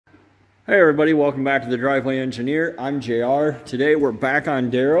Hey everybody, welcome back to the Driveway Engineer. I'm JR. Today we're back on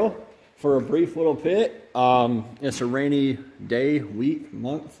Darrow for a brief little pit. It's a rainy day, week,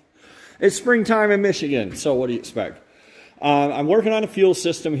 month. It's springtime in Michigan, so what do you expect? I'm working on a fuel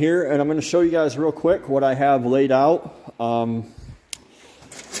system here, and I'm going to show you guys real quick what I have laid out. Some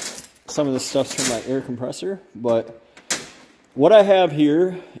of the stuff's from my air compressor, but what I have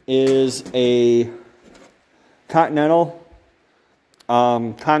here is a Continental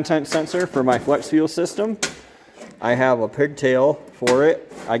content sensor for my flex fuel system. I have a pigtail for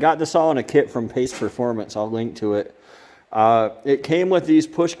it. I got this all in a kit from Pace Performance. I'll link to it. It came with these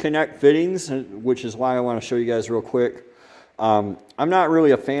push connect fittings, which is why I want to show you guys real quick. I'm not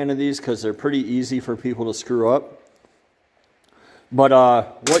really a fan of these because they're pretty easy for people to screw up. But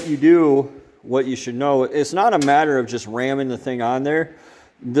what you should know, it's not a matter of just ramming the thing on there.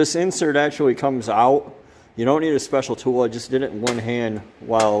 This insert actually comes out. You don't need a special tool. I just did it in one hand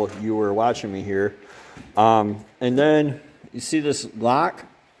while you were watching me here. And then you see this lock?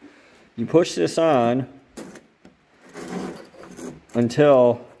 You push this on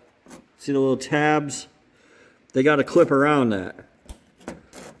until, see the little tabs? They got a clip around that.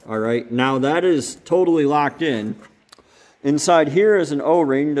 All right, now that is totally locked in. Inside here is an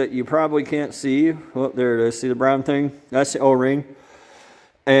O-ring that you probably can't see. Oh, there it is. See the brown thing? That's the O-ring.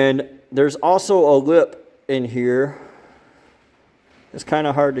 And there's also a lip in here. It's kind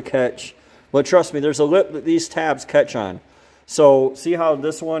of hard to catch, but trust me, there's a lip that these tabs catch on. So see how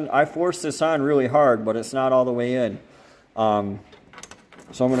this one, I forced this on really hard, but it's not all the way in. So I'm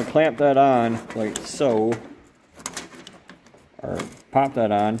going to clamp that on like so, or pop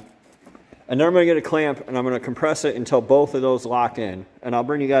that on, and then I'm going to get a clamp and I'm going to compress it until both of those lock in, and I'll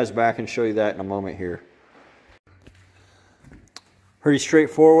bring you guys back and show you that in a moment here. Pretty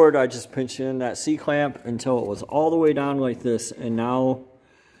straightforward. I just pinched in that C-clamp until it was all the way down like this, and now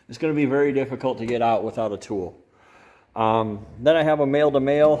it's going to be very difficult to get out without a tool. Then I have a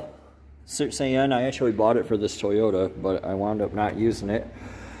male-to-male 6AN. I actually bought it for this Toyota, but I wound up not using it.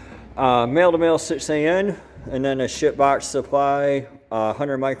 Male-to-male 6AN, and then a shipbox supply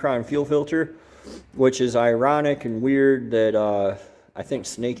 100 micron fuel filter, which is ironic and weird that I think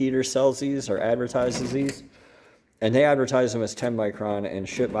Snake Eater sells these or advertises these. And they advertise them as 10 micron, and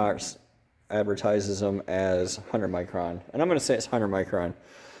Shipbox advertises them as 100 micron. And I'm going to say it's 100 micron.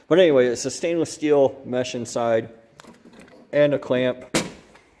 But anyway, it's a stainless steel mesh inside and a clamp.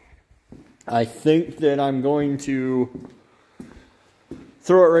 I think that I'm going to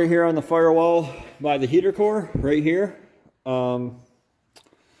throw it right here on the firewall by the heater core, right here. And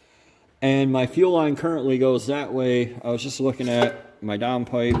my fuel line currently goes that way. I was just looking at my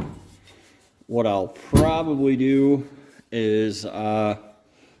downpipe. What I'll probably do is,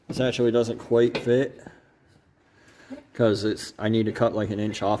 this actually doesn't quite fit because I need to cut like an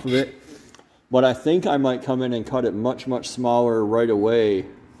inch off of it. But I think I might come in and cut it much, much smaller right away,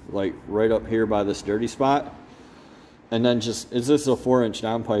 like right up here by this dirty spot. And then just, is this a 4-inch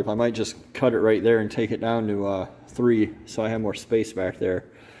downpipe? I might just cut it right there and take it down to 3 so I have more space back there.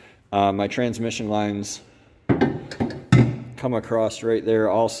 My transmission lines come across right there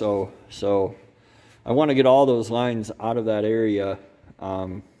also, so I want to get all those lines out of that area.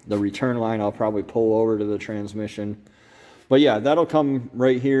 The return line I'll probably pull over to the transmission, but yeah, that'll come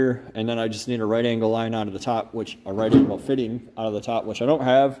right here, and then I just need a right angle line out of the top, which a right angle fitting out of the top, which I don't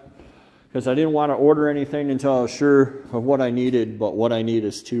have because I didn't want to order anything until I was sure of what I needed. But what I need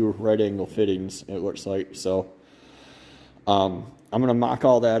is 2 right angle fittings, it looks like. So I'm gonna mock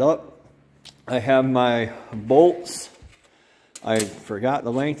all that up. I have my bolts. I forgot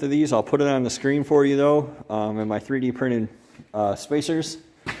the length of these. I'll put it on the screen for you though. And my 3D printed spacers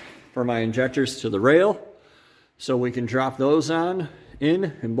for my injectors to the rail. So we can drop those on in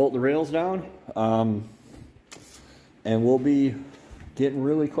and bolt the rails down. And we'll be getting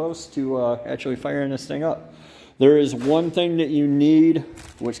really close to actually firing this thing up. There is one thing that you need,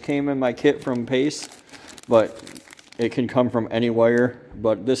 which came in my kit from Pace, but it can come from any wire.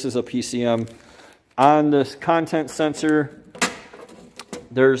 But this is a PCM. On this content sensor,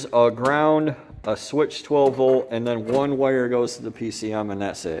 there's a ground, a switch 12 volt, and then one wire goes to the PCM, and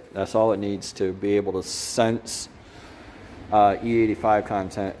that's it. That's all it needs to be able to sense E85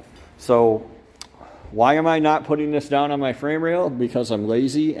 content. So why am I not putting this down on my frame rail? Because I'm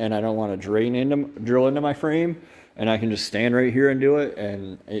lazy and I don't want to drill into my frame, and I can just stand right here and do it,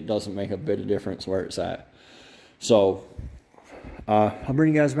 and it doesn't make a bit of difference where it's at. So I'll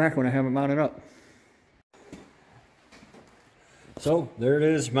bring you guys back when I have it mounted up. So there it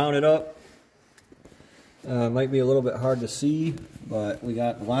is, mounted up. Might be a little bit hard to see, but we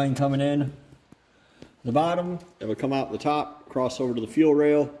got the line coming in the bottom. It would come out the top, cross over to the fuel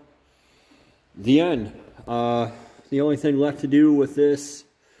rail, the end. The only thing left to do with this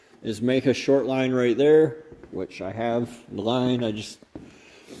is make a short line right there, which I have the line. I just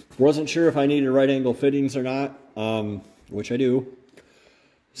wasn't sure if I needed right angle fittings or not, which I do.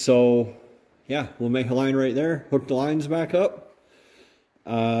 So yeah, we'll make a line right there, hook the lines back up.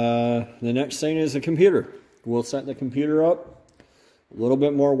 The next thing is the computer. We'll set the computer up, a little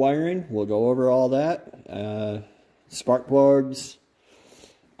bit more wiring. We'll go over all that. Spark plugs.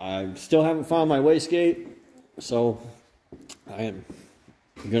 I still haven't found my wastegate, so I am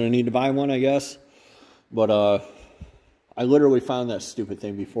gonna need to buy one, I guess. But I literally found that stupid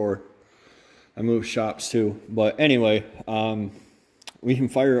thing before I moved shops too. But anyway, we can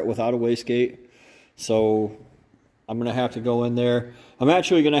fire it without a wastegate, so I'm gonna have to go in there. I'm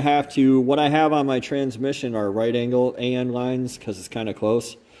actually gonna have to, what I have on my transmission are right angle AN lines because it's kind of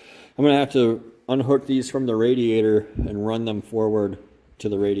close. I'm gonna have to unhook these from the radiator and run them forward to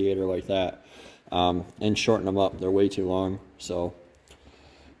the radiator like that, and shorten them up. They're way too long. So,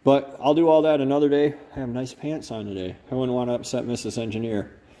 but I'll do all that another day. I have nice pants on today. I wouldn't want to upset Mrs.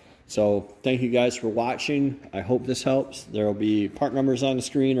 Engineer. So thank you guys for watching. I hope this helps. There will be part numbers on the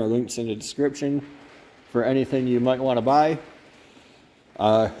screen or links in the description for anything you might want to buy.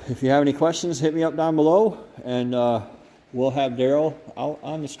 If you have any questions, hit me up down below, and we'll have Daryl out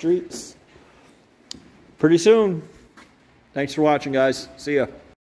on the streets pretty soon. Thanks for watching, guys. See ya.